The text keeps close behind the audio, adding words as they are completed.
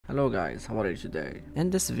Hello guys, how are you today? In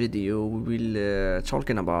this video we will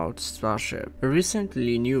talking about Starship.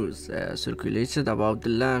 Recently news circulated about the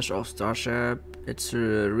launch of Starship. It's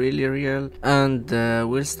really real, and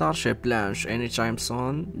will Starship launch anytime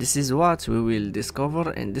soon? This is what we will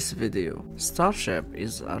discover in this video. Starship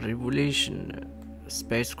is a revolution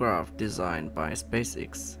spacecraft designed by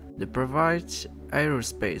SpaceX, the private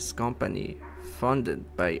aerospace company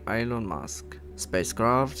funded by Elon Musk.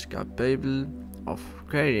 Spacecraft capable of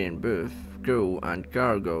carrying both crew and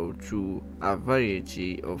cargo to a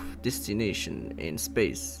variety of destinations in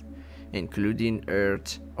space, including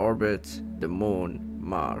Earth, orbit, the Moon,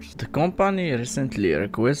 Mars. The company recently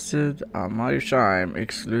requested a maritime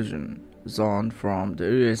exclusion zone from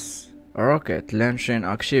the US rocket launching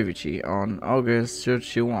activity on August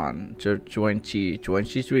 31,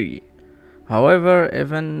 2023. However,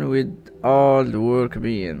 even with all the work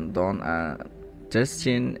being done and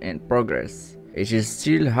testing in progress, it is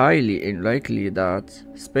still highly unlikely that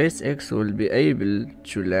SpaceX will be able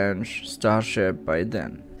to launch Starship by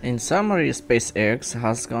then. In summary, SpaceX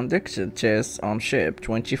has conducted tests on Ship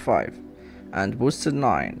 25 and Booster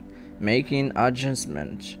 9, making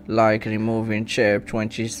adjustments like removing Ship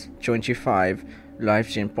 25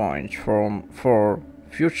 lifting points for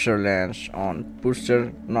future launch on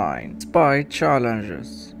Booster 9. Despite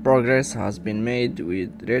challenges, progress has been made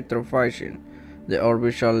with retrofitting the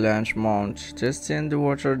Orbital Launch Mount, testing the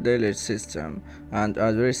water deluge system, and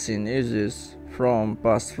addressing issues from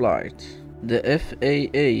past flights. The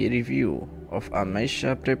FAA review of a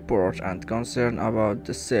mishap report and concern about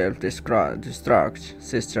the self-destruct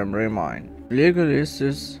system remain. Legal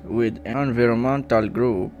issues with environmental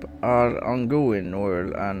group are ongoing,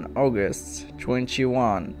 while an August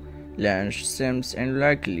 21 launch seems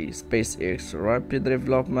unlikely. SpaceX rapid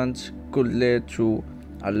development could lead to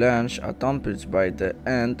a launch attempted by the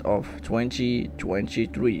end of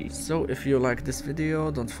 2023. So if you like this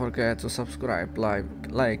video, don't forget to subscribe,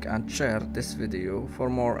 like and share this video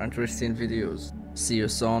for more interesting videos. See you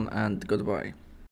soon and goodbye.